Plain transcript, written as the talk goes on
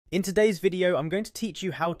In today's video, I'm going to teach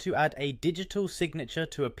you how to add a digital signature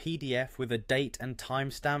to a PDF with a date and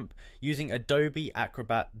timestamp using Adobe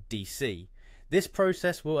Acrobat DC. This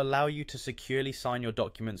process will allow you to securely sign your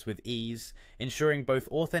documents with ease, ensuring both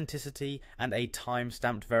authenticity and a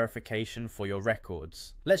time-stamped verification for your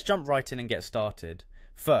records. Let's jump right in and get started.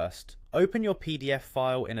 First, open your PDF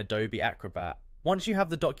file in Adobe Acrobat. Once you have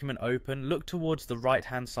the document open, look towards the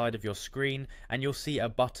right-hand side of your screen and you'll see a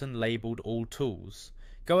button labeled All Tools.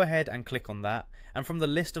 Go ahead and click on that, and from the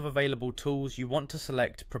list of available tools you want to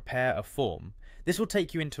select Prepare a Form. This will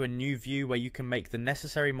take you into a new view where you can make the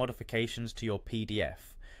necessary modifications to your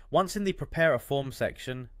PDF. Once in the Prepare a Form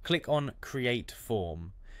section, click on Create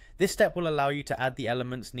Form. This step will allow you to add the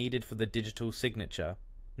elements needed for the digital signature.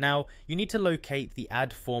 Now, you need to locate the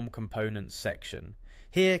Add Form Components section.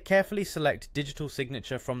 Here, carefully select Digital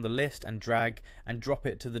Signature from the list and drag and drop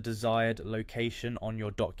it to the desired location on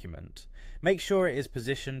your document. Make sure it is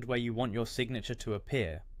positioned where you want your signature to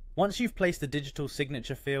appear. Once you've placed the digital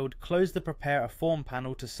signature field, close the Prepare a Form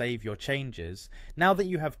panel to save your changes. Now that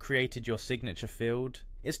you have created your signature field,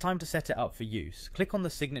 it's time to set it up for use. Click on the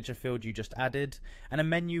signature field you just added, and a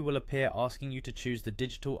menu will appear asking you to choose the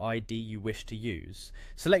digital ID you wish to use.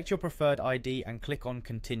 Select your preferred ID and click on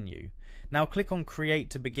Continue. Now click on Create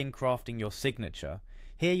to begin crafting your signature.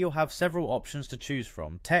 Here you'll have several options to choose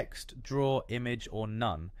from: text, draw, image, or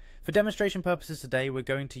none. For demonstration purposes today, we're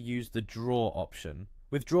going to use the draw option.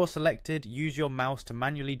 With draw selected, use your mouse to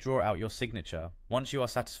manually draw out your signature. Once you are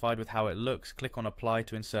satisfied with how it looks, click on Apply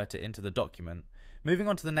to insert it into the document. Moving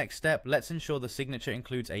on to the next step, let's ensure the signature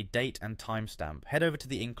includes a date and timestamp. Head over to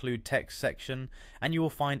the Include Text section and you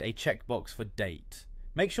will find a checkbox for date.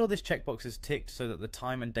 Make sure this checkbox is ticked so that the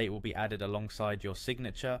time and date will be added alongside your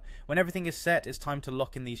signature. When everything is set, it's time to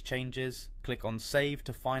lock in these changes. Click on Save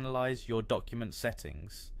to finalize your document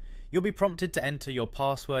settings. You'll be prompted to enter your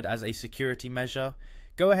password as a security measure.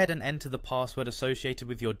 Go ahead and enter the password associated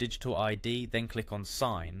with your digital ID, then click on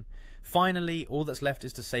Sign. Finally, all that's left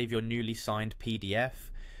is to save your newly signed PDF.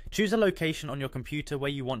 Choose a location on your computer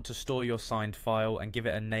where you want to store your signed file and give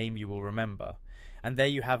it a name you will remember. And there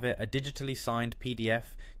you have it, a digitally signed PDF,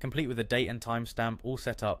 complete with a date and timestamp, all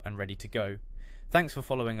set up and ready to go. Thanks for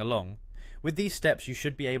following along. With these steps you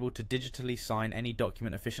should be able to digitally sign any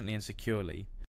document efficiently and securely.